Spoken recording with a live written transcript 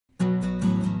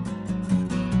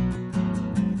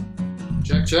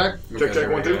Check. Check,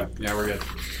 1, 2. Yeah, we're good.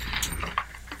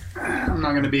 I'm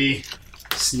not going to be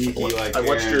sneaky like I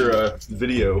watched your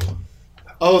video.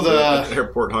 Oh, the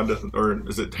airport Honda, or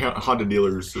is it Honda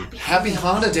dealers? Happy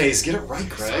Honda Days. Get it right,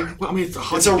 Craig. Well, I mean, it's a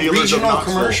Honda It's a dealers of regional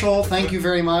Knoxville. commercial. Thank you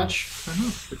very much. I know.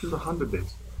 This is a Honda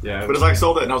Days. Yeah. But it's like I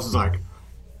saw that and I was just like,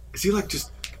 is he like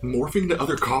just morphing to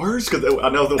other cars? Because I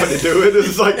know the way they do it.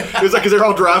 It's like because they're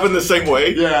all driving the same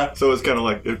way. Yeah. So it's kind of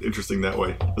like interesting that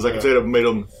way. It's like if they'd have made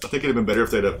them, I think it'd have been better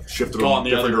if they'd have shifted them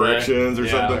different directions or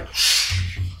something.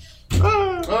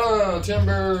 Oh,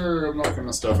 timber! I'm knocking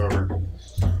my stuff over.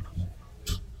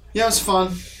 Yeah, it was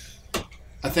fun.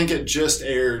 I think it just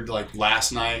aired like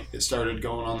last night. It started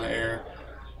going on the air.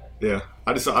 Yeah,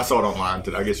 I saw it online.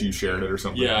 I guess you shared it or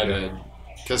something. Yeah, I did.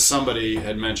 Because somebody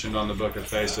had mentioned on the Book of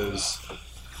Faces,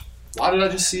 why did I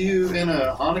just see you in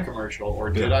a Honda commercial? Or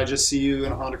did I just see you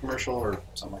in a Honda commercial? Or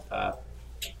something like that.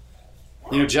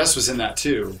 You know, Jess was in that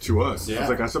too. She was. Yeah.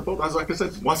 I said, well,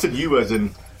 I said you as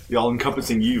in y'all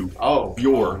encompassing you. Oh.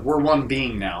 We're one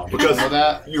being now. Because you know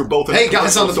that? You're both in Hey,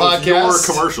 guys on the podcast. Your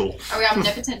commercial. Are we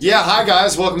omnipotent? Yeah, hi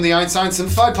guys. Welcome to the Einstein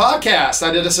Simplified Podcast.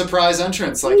 I did a surprise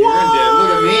entrance like Aaron did.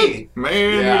 Look at me.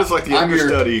 Man, you're just like the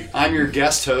understudy. I'm your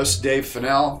guest host, Dave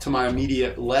Fennell. To my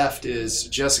immediate left is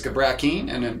Jessica Brackeen,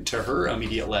 and then to her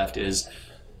immediate left is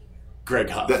Greg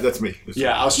Huff. That's me.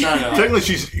 Yeah, I was trying to... Technically,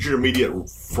 she's your immediate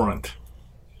front.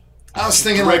 I was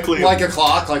thinking like a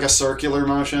clock, like a circular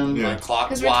motion, like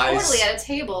clockwise. Because we're totally at a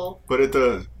table. But in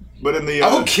the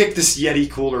I will kick this Yeti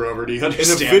cooler over. Do you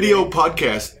understand? In the video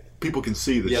podcast, people can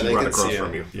see that she's right across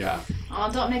from you. Yeah.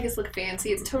 Oh, don't make us look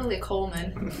fancy. It's totally a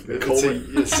Coleman. It's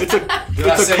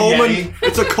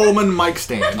a Coleman mic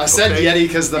stand. I said Yeti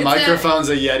because the microphone's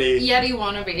a Yeti. Yeti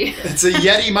wannabe. It's a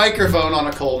Yeti microphone on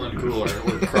a Coleman cooler.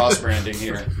 We're cross-branding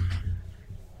here.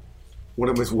 One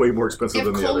of them is way more expensive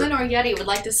than the other. If Coleman or Yeti would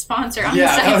like to sponsor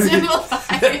Einstein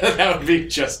Simplified. That would be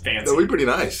just fancy. That would be pretty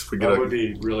nice. That would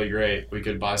be really great. We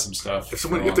could buy some stuff.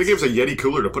 If they gave us a Yeti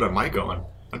cooler to put a mic on,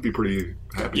 I'd be pretty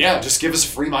happy. Yeah, just give us a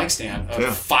free mic stand. A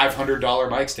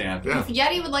 $500 mic stand. Yeah. If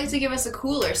Yeti would like to give us a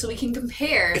cooler so we can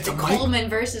compare the Coleman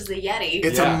versus the Yeti.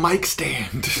 It's a mic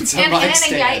stand. It's a mic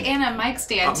stand. And a mic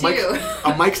stand, too.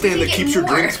 A mic stand that keeps your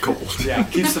drinks cold. Yeah,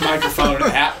 keeps the microphone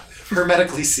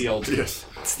hermetically sealed. Yes.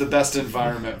 It's the best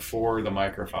environment for the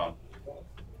microphone.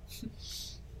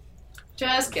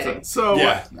 Just kidding. So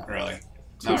yeah, not really.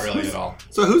 Not really at all.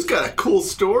 So who's got a cool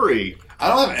story? I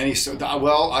don't have any story.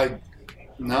 Well,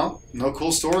 no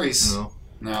cool stories.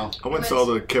 No. I went and saw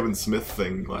the Kevin Smith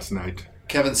thing last night.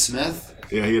 Kevin Smith?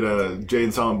 Yeah, he had a Jay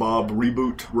and Silent Bob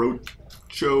reboot road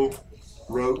show.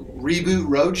 Reboot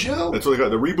road show? That's what they got.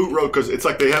 The reboot road, because it's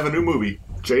like they have a new movie,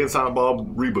 Jay and Silent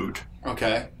Bob reboot.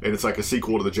 Okay. And it's like a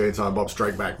sequel to the Jay and Silent Bob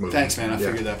Strike Back movie. Thanks, man. I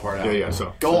figured that part out. Yeah.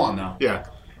 So go on though. Yeah.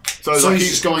 So he's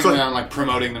just going around like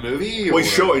promoting the movie. Well,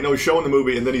 he's showing the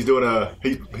movie, and then he's doing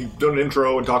he's doing an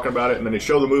intro and talking about it, and then they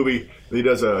show the movie, and he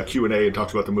does a Q&A and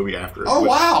talks about the movie after. Oh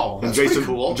wow, and that's Jason,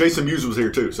 pretty cool. Jason Mewes was here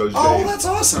too, so that's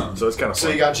awesome. So it's kind of fun.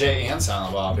 So you got Jay and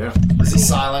Silent Bob. Yeah. Is he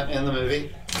silent in the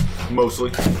movie?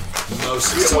 Mostly.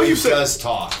 So he does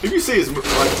talk. If you see his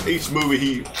each movie,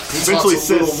 he eventually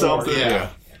says something. Yeah.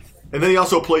 And then he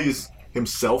also plays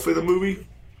himself in the movie.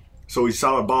 So he's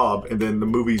Silent Bob, and then the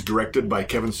movie's directed by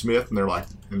Kevin Smith, and they're like,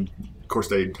 and of course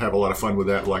they have a lot of fun with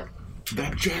that, like,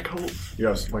 that Jack Holt.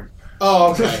 Yeah, it's like,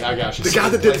 oh, okay, I got you. The guy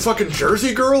that did fucking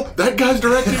Jersey Girl, that guy's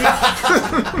directing it.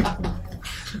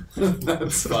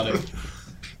 That's funny.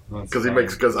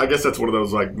 Because I guess that's one of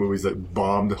those like movies that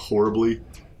bombed horribly.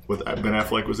 With Ben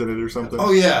Affleck was in it or something.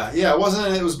 Oh yeah. It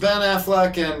was Ben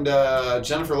Affleck and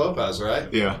Jennifer Lopez,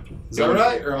 right? Yeah. Is that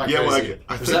right, or am I crazy? Well,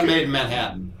 I was that Made in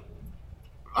Manhattan?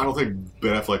 I don't think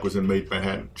Ben Affleck was in Made in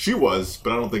Manhattan. She was,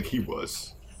 but I don't think he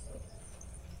was.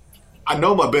 I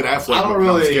know my Ben Affleck. I don't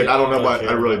really don't.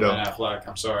 Ben Affleck.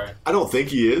 I'm sorry. I don't think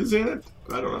he is in it.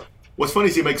 I don't know. What's funny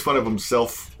is he makes fun of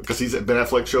himself because Ben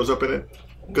Affleck shows up in it.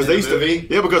 Because they used to,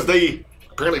 because they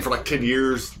apparently for like 10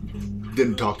 years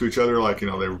didn't talk to each other. Like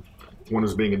one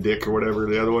was being a dick or whatever.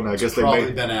 The other one, I guess they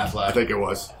made Ben Affleck. I think it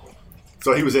was.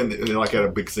 So he was in like had a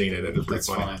big scene in it. It was pretty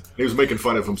funny. He was making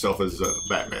fun of himself as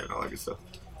Batman and all that good stuff.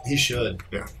 He should.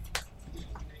 Yeah.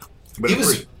 But he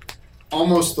was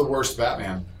almost the worst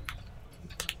Batman.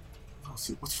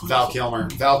 What's funny? Val Kilmer.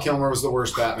 Val Kilmer was the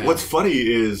worst Batman. What's funny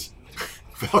is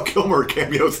Val Kilmer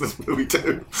cameos in this movie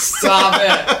too. Stop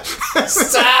it!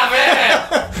 Stop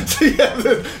it! So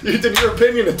you did your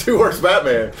opinion of two worst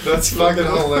Batman. That's fucking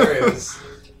hilarious.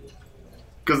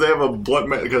 Because they have a Blunt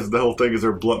Man, because the whole thing is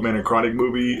their Blunt Man and Chronic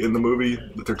movie in the movie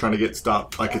that they're trying to get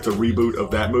stopped. Like it's a reboot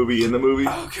of that movie in the movie.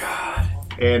 Oh god.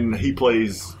 And he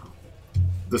plays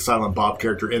the Silent Bob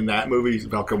character in that movie,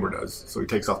 Val Kilmer does. So he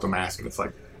takes off the mask, and it's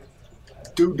like,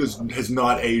 dude has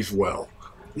not aged well.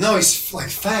 No, he's like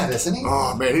fat, isn't he?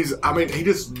 Oh man, he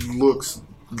just looks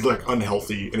like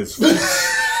unhealthy in his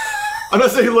face. I'm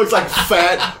not saying he looks like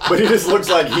fat, but he just looks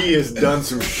like he has done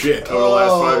some shit over the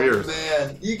last 5 years.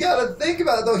 Man, you gotta think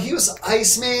about it though. He was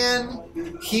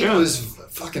Iceman. He was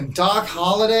fucking Doc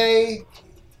Holliday.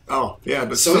 Oh yeah,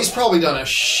 but so he's probably done a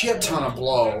shit ton of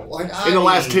blow. Like in the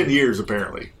last 10 years,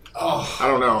 apparently. Oh, I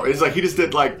don't know. It's like he just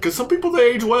did because some people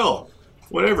they age well.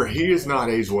 Whatever, he is not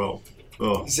aged well.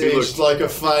 Oh, he's aged like a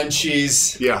fine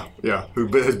cheese. Yeah. Who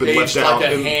has been aged left out.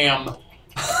 Like a ham.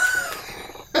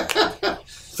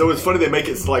 So it's funny they make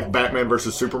it like Batman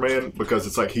versus Superman because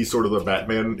it's like he's sort of the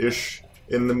Batman-ish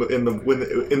in the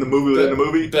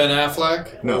movie. Ben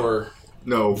Affleck.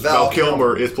 No. Val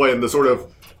Kilmer is playing the sort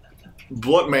of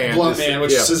blunt man.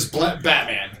 Which is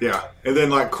Batman. Yeah, and then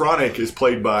like Chronic is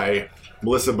played by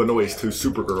Melissa Benoist, who's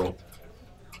Supergirl.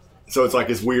 So it's like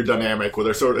this weird dynamic where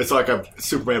it's like a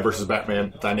Superman versus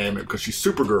Batman dynamic because she's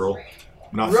Supergirl.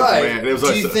 Not Superman. And it was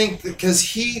Do you think because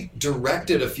he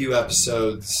directed a few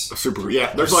episodes? Supergirl.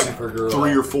 Yeah, there's like 3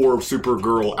 or 4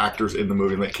 Supergirl actors in the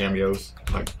movie, like cameos.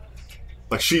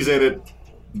 Like she's in it.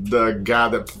 The guy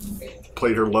that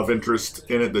played her love interest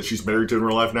in it that she's married to in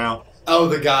real life now. Oh,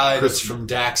 the guy that's from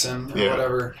Daxon or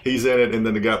whatever. He's in it, and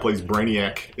then the guy that plays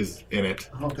Brainiac is in it.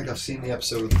 I don't think I've seen the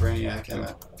episode with Brainiac in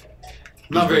it.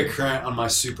 I'm not very current on my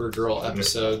Supergirl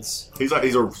episodes. He's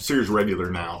a series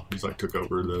regular now. He's like took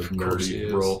over the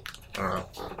nerdy role. I don't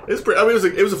know. It's pretty. I mean,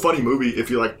 it was a funny movie if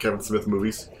you like Kevin Smith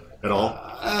movies at all.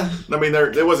 I mean,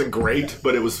 it wasn't great,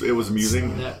 but it was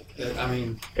amusing.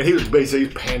 And he was basically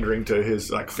pandering to his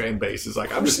like fan base. It's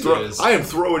like I am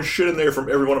throwing shit in there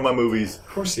from every one of my movies. Of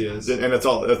course he is, and that's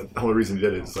the only reason he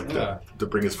did it. Is like to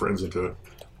bring his friends into it.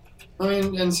 I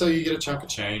mean, and so you get a chunk of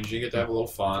change. You get to have a little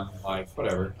fun. Like,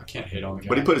 whatever. I can't hate on the guy.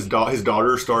 But he put his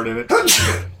daughter starred in it.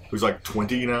 Who's like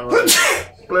 20 now.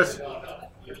 Right? Bless.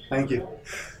 Thank you.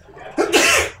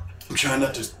 I'm trying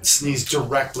not to sneeze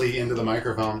directly into the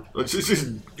microphone.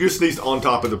 You sneezed on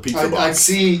top of the pizza box. I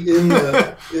see in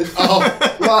the...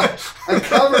 I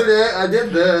covered it. I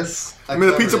did this. I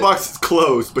mean, the pizza box is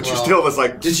closed, but you still was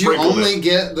like... Did you only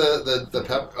get the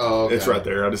pep... Oh, okay. It's right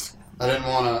there. I didn't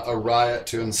want a riot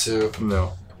to ensue.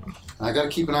 No. I got to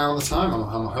keep an eye on the time.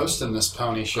 I'm hosting this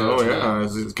pony show. Oh, yeah.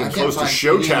 It's getting close to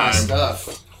showtime.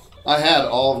 Stuff. I had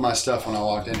all of my stuff when I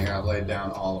walked in here. I laid down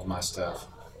all of my stuff.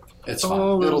 It's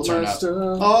fine. It'll turn out.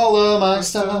 All of my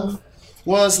stuff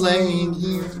was laying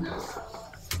here.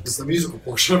 It's the musical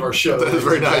portion of our show. That is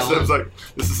very nice. I was like,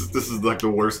 this is like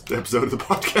the worst episode of the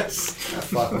podcast.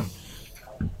 Fuck 'em.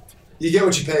 You get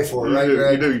what you pay for, right,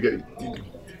 Greg? You do.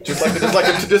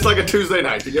 Just like a Tuesday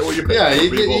night. You get what you pay for. Yeah,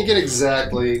 you get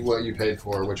exactly what you paid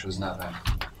for, which was nothing.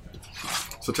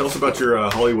 So tell us about your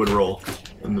Hollywood role.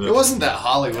 It wasn't that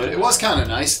Hollywood. It was kind of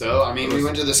nice, though. I mean, we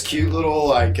went to this cute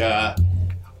little,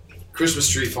 Christmas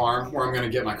tree farm where I'm going to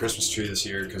get my Christmas tree this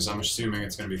year because I'm assuming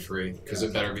it's going to be free because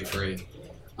it better be free.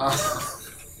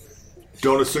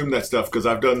 Don't assume that stuff because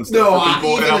I've done stuff for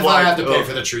people. Even if I have to pay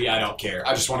for the tree, I don't care.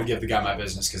 I just want to give the guy my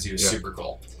business because he was super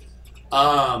cool.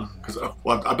 Because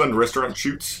I've done restaurant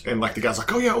shoots and like the guy's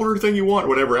like, oh yeah, order anything you want,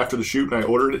 whatever. After the shoot, and I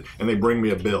ordered it, and they bring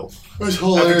me a bill. That's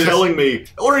hilarious. After telling me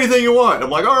order anything you want, I'm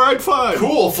like, all right, fine.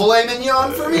 Cool, filet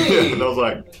mignon for me. And I was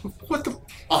like, what the?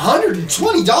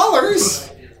 $120.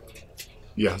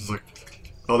 Yeah, it's like,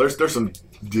 oh, there's some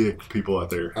dick people out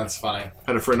there. That's funny. I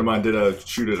had a friend of mine did a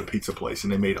shoot at a pizza place,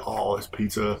 and they made all this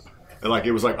pizza, and like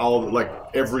it was like all like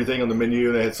everything on the menu,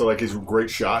 and they had these great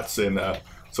shots, and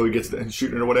so he gets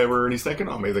shooting or whatever, and he's thinking,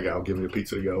 oh, maybe the guy will give me a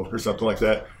pizza to go or something like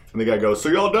that, and the guy goes, so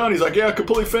you all done? He's like, yeah,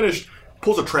 completely finished.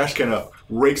 Pulls a trash can up,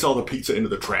 rakes all the pizza into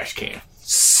the trash can.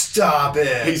 Stop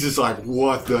it. He's just like,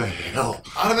 what the hell?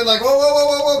 I'd have been like,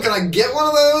 whoa, can I get one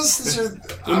of those?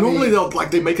 Normally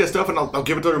they make that stuff and I'll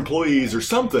give it to their employees or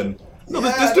something. No,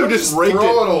 this dude just raked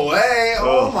throw it away.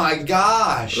 Oh my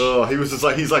gosh. Oh, he was just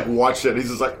like, he's like, watched it. He's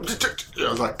just like, I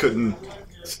was like, couldn't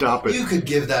stop it. You could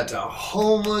give that to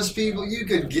homeless people. You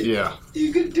could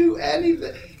You could do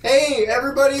anything. Hey,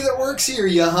 everybody that works here,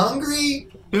 you hungry?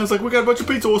 Yeah, it's like, we got a bunch of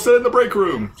pizza. We'll sit in the break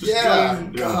room.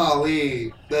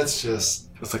 Golly. That's just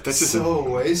so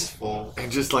wasteful.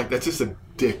 And just like, that's just a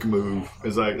dick move.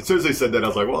 It's like, as soon as they said that, I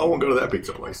was like, well, I won't go to that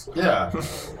pizza place. Yeah.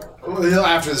 Well,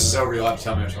 after this is over, you'll have to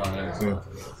tell me which one it is.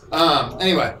 Yeah.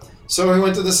 Anyway, so I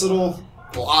went to this little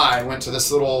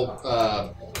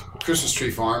Christmas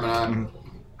tree farm, and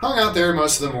I hung out there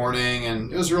most of the morning,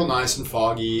 and it was real nice and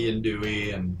foggy and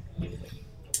dewy, and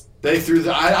they threw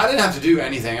I didn't have to do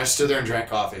anything. I just stood there and drank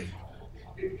coffee.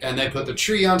 and they put the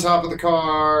tree on top of the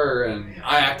car, and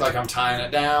I act like I'm tying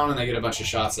it down, and they get a bunch of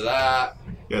shots of that.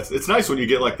 Yeah, it's nice when you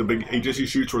get like the big agency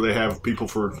shoots where they have people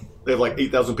they have like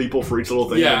 8,000 people for each little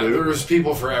thing Yeah, they do. there's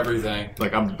people for everything.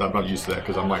 Like I'm not used to that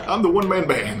because I'm the one-man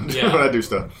band Yeah. when I do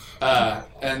stuff.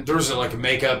 And there was like a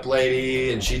makeup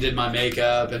lady, and she did my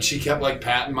makeup, and she kept like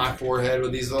patting my forehead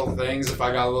with these little things if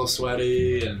I got a little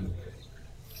sweaty, and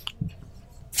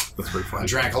That's pretty I fun.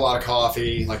 drank a lot of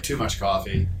coffee, like too much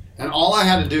coffee. And all I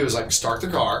had to do was like start the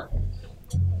car,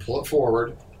 pull it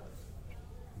forward,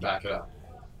 back it up.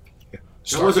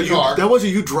 Start the car. That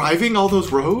wasn't you driving all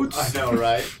those roads? I know,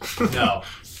 right?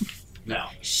 No.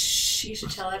 Shh, you should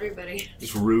tell everybody.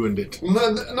 Just ruined it.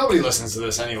 Nobody listens to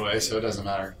this anyway, so it doesn't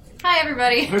matter. Hi,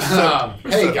 everybody.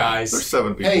 Hey, guys. There's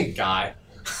 7 people. Hey, guy.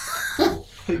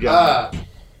 Hey, guys.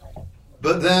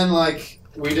 But then, like,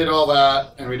 we did all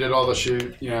that, and we did all the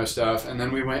shoot, stuff, and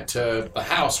then we went to the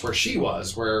house where she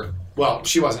was, well,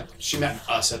 she wasn't. She met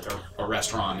us at a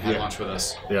restaurant and had lunch with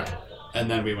us. Yeah. And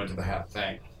then we went to the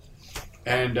thing.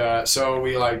 And so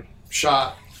we, like,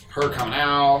 shot her coming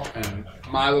out, and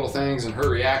my little things, and her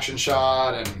reaction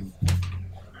shot, and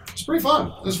it's pretty fun.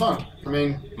 It was fun. I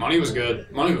mean, money was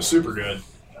good. Money was super good.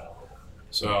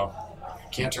 So,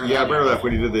 can't turn Yeah, I that remember down. that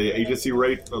when you did the agency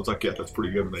rate. I was like, yeah, that's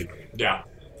pretty good. Yeah.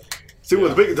 See,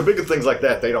 with the bigger things like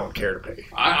that, they don't care to pay.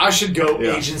 I should go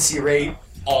Yeah. agency rate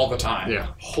all the time. Yeah.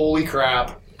 Holy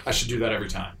crap. I should do that every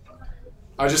time.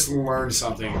 I just learned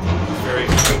something very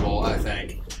valuable, I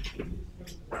think.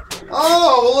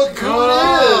 Oh, well, look who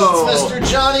it is. It's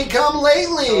Mr. Johnny Come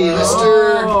Lately.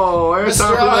 Mr. I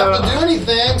don't have to do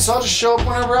anything, so I'll just show up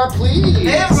whenever I please.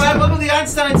 Hey everybody, welcome to the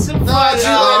Einstein Simplified. No, too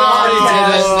late.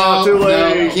 I already did it. Too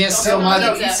late. No, you can't steal my...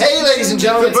 No, Hey, ladies and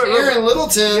gentlemen, it's Aaron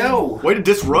Littleton. Yo. Way to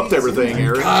disrupt everything,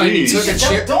 Aaron. God, he Jeez. took a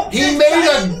chair. Don't He get made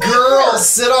that a girl number.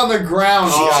 sit on the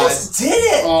ground, She guys. just did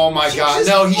it. Oh my She god. just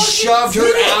No, he fucking shoved her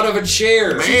did it. out of a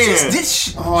chair. Man. Just did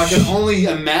sh- Oh, I can only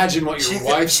imagine what your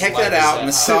wife's Check life that out.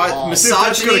 is at. Oh,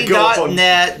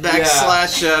 Misogyny.net /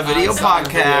 video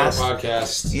podcast.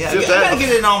 podcast. Yeah, See if I that- gotta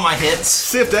get in all my hits.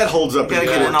 See if that holds up. Gotta in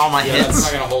get court. in all my Yeah, that's hits.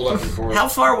 not gonna hold up in court. How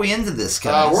far are we into this,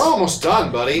 guys? We're almost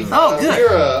done, buddy. Oh, good.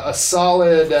 We're a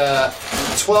solid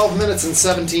 12 minutes and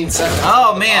 17 seconds. Oh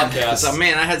of the man, podcast. so,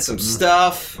 man, I had some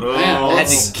stuff Oh. Man, I had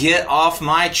let's- to get off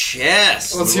my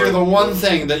chest. Let's hear the one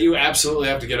thing that you absolutely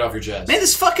have to get off your chest. Man,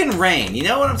 this fucking rain. You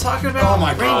know what I'm talking about? Oh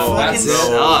my Rain god, fucking that's it.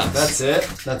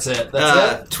 sucks. That's it.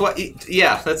 That's it.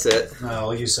 Yeah, that's it.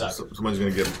 No, you suck. Somebody's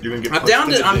gonna get. You're gonna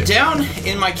get. I'm down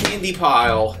in my candy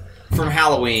pile from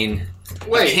Halloween.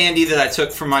 Wait. Candy that I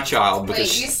took from my child because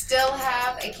Wait, you still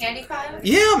have a candy pile?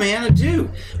 yeah, man, I do.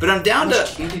 But I'm down How to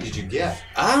much candy did you get?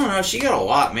 I don't know. She got a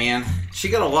lot, man. She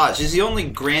got a lot. She's the only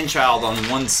grandchild on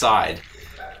one side.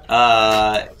 So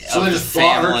of they the just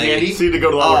bought her candy? See to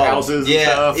go to all their houses yeah, and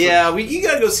stuff. Yeah, you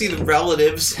gotta go see the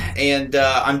relatives, and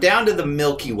I'm down to the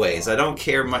Milky Ways. I don't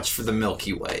care much for the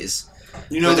Milky Ways.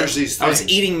 You know, But there's these I was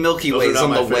things. eating Milky Those are Ways not on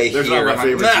the my way they're not here. my and I'm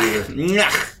favorites like,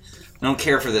 nah. I don't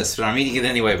care for this, but I'm eating it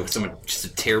anyway because I'm just a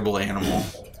terrible animal.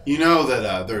 You know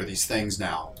that there are these things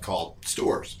now called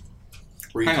stores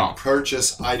where you Hang can on.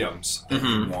 purchase items that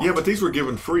you want. Yeah, but these were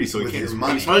given free, so you With can't. your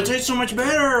money. But it tastes so much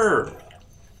better.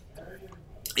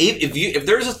 If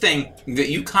there's a thing that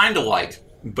you kind of like,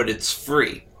 but it's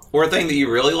free, or a thing that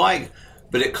you really like,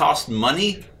 but it costs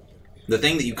money, the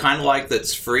thing that you kind of like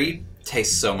that's free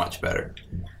tastes so much better.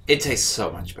 It tastes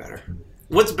so much better.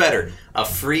 What's better, a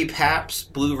free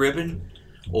Pabst Blue Ribbon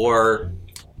or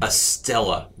a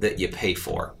Stella that you pay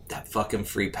for? That fucking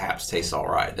free Pabst tastes all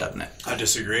right, doesn't it? I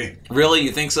disagree. Really,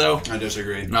 you think so? I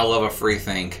disagree. I love a free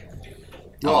thing. I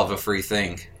Well- love a free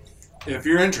thing. If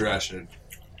you're interested,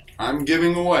 I'm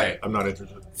giving away I'm not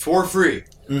interested. for free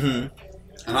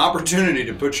Mm-hmm. an opportunity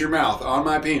to put your mouth on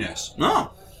my penis.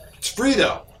 No. It's free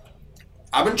though.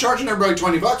 I've been charging everybody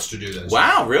 $20 to do this.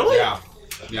 Wow, really? Yeah.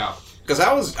 Yeah. Because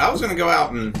I was gonna go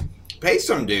out and pay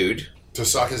some dude. To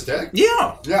suck his dick?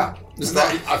 Yeah. Yeah. Is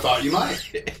I thought you might.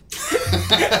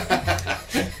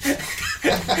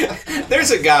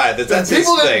 There's a guy that's his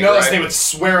People didn't thing, know us, right? they would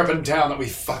swear up and down that we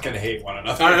fucking hate one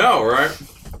another. I know, right?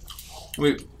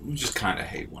 We just kind of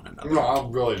hate one another. No, I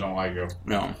really don't like you.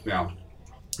 No, No.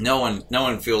 no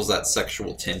one feels that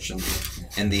sexual tension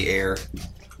in the air.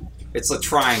 It's a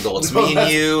triangle. It's No, me and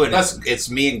that's- you, and that's- it's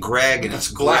me and Greg, and it's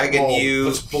Black Greg and mold. you.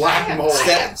 It's black mold.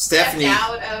 Stephanie, Stepped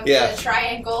out of yeah. the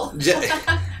triangle.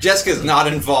 Jessica's not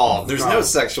involved. There's no No.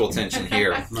 sexual tension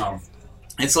here. No.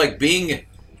 It's like being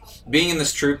in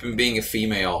this troop and being a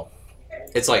female.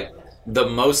 It's like the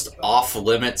most off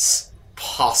limits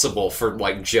possible for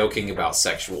like joking about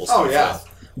sexual stuff. Oh, yeah.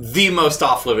 The most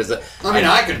off limits. I mean,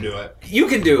 I can do it. You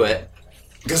can do it,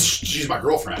 because she's my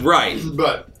girlfriend. Right.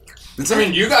 But I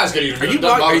mean, you guys could even. Have you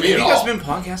guys been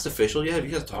podcast official yet? Have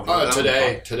you guys talked about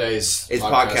that? Today's it's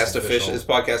podcast official. It's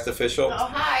podcast official. Oh,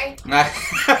 hi.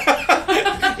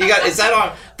 You got is that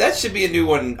on? That should be a new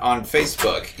one on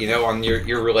Facebook. You know, on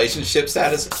your relationship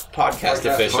status, podcast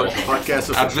official. Podcast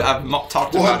official. I've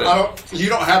talked about it. You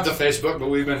don't have the Facebook, but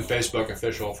we've been Facebook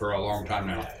official for a long time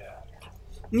now.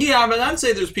 Yeah, but I'd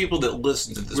say there's people that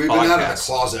listen to this We've podcast. been out of the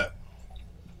closet.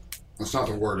 That's not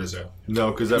the word, is it? No,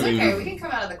 because that It's means. okay, we can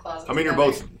come out of the closet. I mean, you're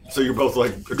together. both. So you're both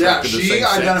like attracted Yeah, to the she same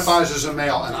identifies sex. as a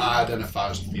male, and I identify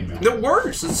as a female. It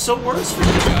works. It's so works for you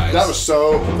guys. That was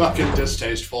so fucking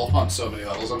distasteful on so many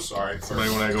levels. I'm sorry. Somebody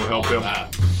when I go help him.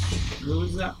 That. Who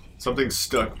was that? Something's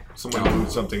stuck. Someone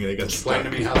moved something and it got Explain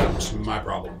stuck. to me how that was my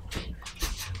problem.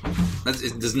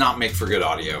 It does not make for good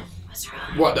audio. What's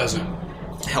wrong? What doesn't?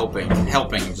 Helping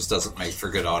just doesn't make for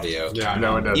good audio. Yeah, I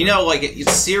No, know. it doesn't. You know, like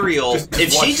it's Serial. Just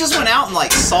If she watch- just went out and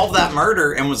like solved that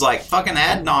murder and was like fucking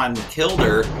Adnan killed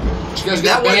her, Did you guys that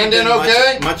get wouldn't banned in have been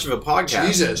okay? much of a podcast.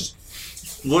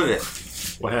 Jesus. Would it?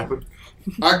 What happened?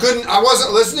 I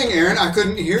wasn't listening, Aaron. I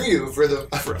couldn't hear you for the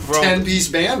 10-piece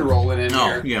band rolling in No,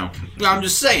 here. you know. I'm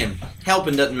just saying,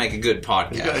 helping doesn't make a good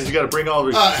podcast. You got to bring all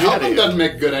this shit Helping in. doesn't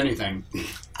make good anything.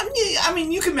 I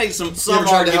mean, you can make some You ever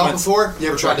tried to help arguments. before? You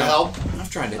ever tried to help? I've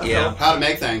tried to, yeah. How to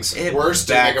make things It worse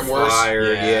to make them worse?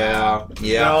 backfired, yeah.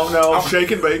 No,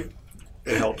 shake and bake.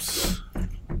 It helps.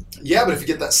 Yeah, but if you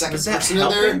get that second Is that person in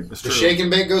there, helping? It's the true. shake and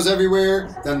bake goes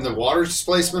everywhere, then the water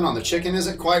displacement on the chicken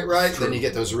isn't quite right, then you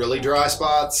get those really dry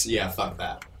spots. Yeah, fuck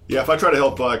that. Yeah, if I try to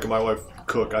help like my wife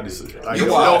cook, I You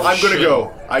go, wife no, I'm gonna should.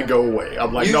 go. I go away.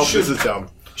 I'm like, You nope, should- this is dumb.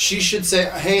 She should say,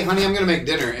 hey, honey, I'm going to make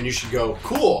dinner, and you should go,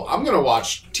 cool, I'm going to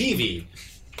watch TV.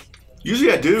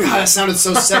 Usually I do. God, that sounded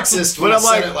so sexist when But I I'm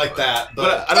like- said it like that.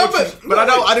 But But I don't. But I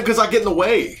don't because I get in the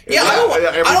way. Yeah,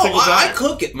 every single I time.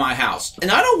 cook at my house,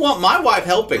 and I don't want my wife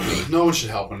helping me. no one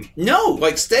should help him. No,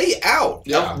 like stay out.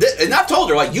 Yeah. And I've told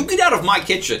her, like, you get out of my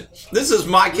kitchen. This is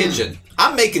my kitchen.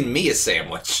 I'm making me a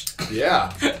sandwich.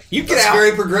 Yeah. You get That's out.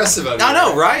 very progressive of you. I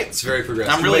know, right? It's very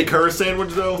progressive. I'm really. Make her a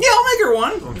sandwich though. Yeah, I'll make her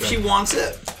one if she wants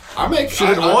it. I make She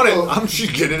didn't want it.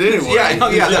 She'd get it anyway.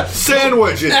 Yeah.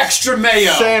 Sandwiches. Extra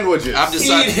mayo. Sandwiches. I've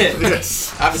decided. Eat it.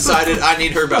 Yes. I've decided I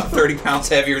need her about 30 pounds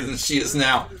heavier than she is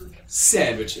now.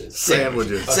 Sandwiches.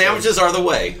 Sandwiches. Sandwiches are the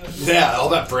way. Yeah, all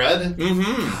that bread.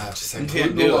 Mm-hmm. Just like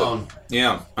Can't gluten do it. alone.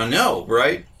 Yeah, I know,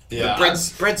 right? Yeah.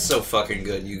 Bread's so fucking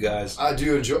good, you guys. I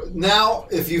do enjoy. Now,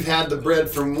 if you've had the bread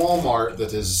from Walmart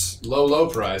that is low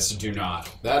price, do not.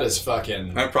 That is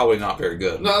fucking. I'm probably not very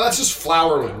good. No, that's just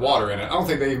flour with water in it. I don't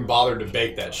think they even bothered to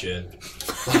bake that shit.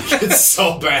 Like, it's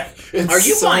so bad. It's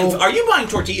Are you buying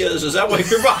tortillas? Is that what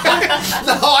you're buying?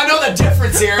 No, I know the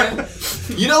difference, Aaron.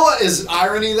 You know what is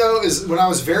irony though is when I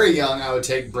was very young, I would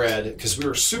take bread because we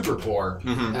were super poor,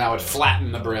 and I would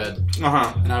flatten the bread,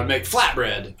 Uh-huh. and I would make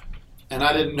flatbread. And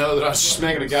I didn't know that I was just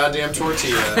making a goddamn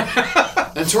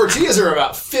tortilla. And tortillas are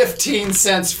about 15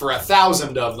 cents for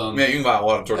 1,000 of them. Yeah, you can buy a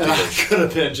lot of And I tortillas. could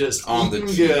have been just On the eating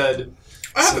cheap. good.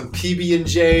 Some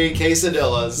PB&J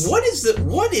quesadillas. What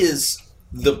is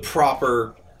the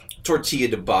proper tortilla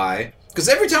to buy? Because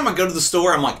every time I go to the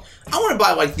store, I'm like, I want to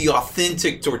buy like the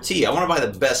authentic tortilla. I want to buy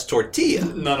the best tortilla.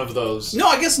 None of those. No,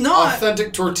 I guess not.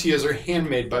 Authentic tortillas are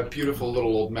handmade by beautiful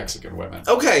little old Mexican women.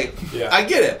 Okay, Yeah. I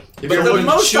get it. If But you're the looking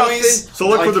most Chewy's- authentic, So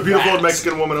look for Like the beautiful old rats.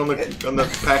 Mexican woman on the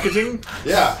packaging.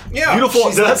 Yeah. yeah, Beautiful.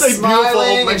 She's Did I not say beautiful smiling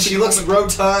old and Mexican she looks woman?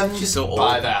 rotund. She's so old.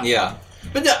 Buy that. Yeah,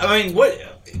 but no, I mean, what?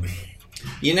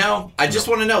 You know, I just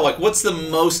want to know, like, what's the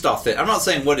most authentic? I'm not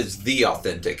saying what is the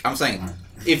authentic. I'm saying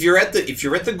if you're at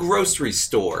the grocery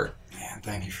store Man,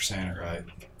 thank you for saying it right.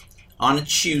 on a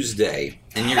Tuesday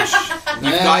and you've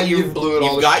Man, got your you blew it all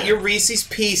you've to got shit. your Reese's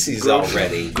Pieces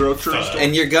already. Grocery store.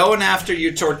 And you're going after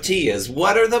your tortillas.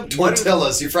 What are the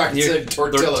Tortillas. You forgot to Your say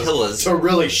tortillas. tortillas. To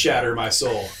really shatter my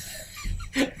soul.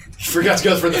 You forgot to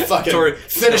go for the fucking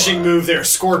finishing move there,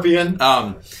 Scorpion.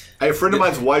 Hey, a friend of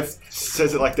mine's wife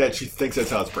says it like that. She thinks that's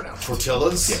how it's pronounced.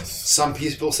 Tortillas? Yes. Some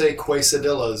people say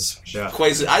quesadillas. Yeah.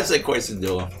 I'd say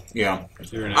quesadilla. Yeah.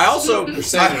 You're an I also You're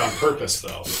saying it on purpose,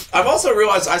 though. I've also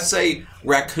realized I say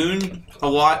raccoon a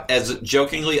lot as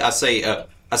jokingly. I say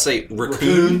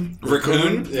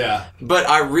raccoon. Yeah. But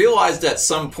I realized at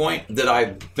some point that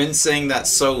I've been saying that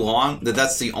so long that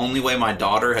that's the only way my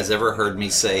daughter has ever heard me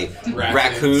say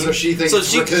raccoon. So she thinks it's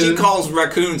she raccoon? calls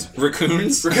raccoons. Raccoon.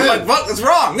 I'm like, what? That's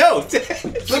wrong. No. Look,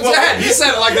 Dad, you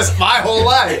said it like this my whole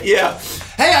life. Yeah.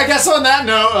 Hey, I guess on that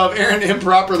note of Aaron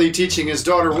improperly teaching his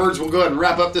daughter words, we'll go ahead and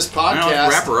wrap up this I don't podcast.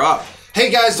 wrap her up. Hey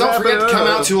guys, don't Wrap forget it to come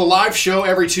up. out to a live show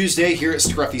every Tuesday here at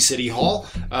Scruffy City Hall.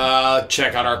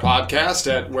 Check out our podcast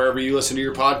at wherever you listen to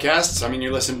your podcasts. I mean,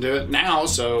 you're listening to it now,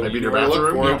 so Maybe in you your know where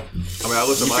to look bathroom. for Yeah. it. I mean, I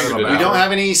listen to mine in figured my it out. We don't bathroom.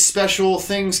 have any special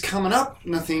things coming up.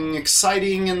 Nothing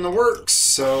exciting in the works.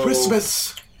 So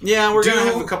Christmas. Yeah, we're gonna Do-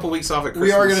 have a couple weeks off at Christmas.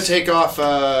 we are going to take off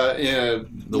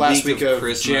last week week of of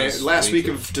Christmas, last week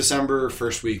week of December,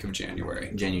 first week of January.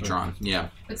 Genutron. Yeah.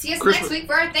 But see us Christmas- next week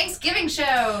for our Thanksgiving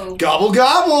show. Gobble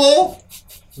gobble.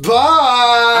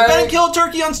 Bye. I'm gonna kill a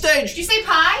turkey on stage. Did you say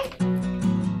pie?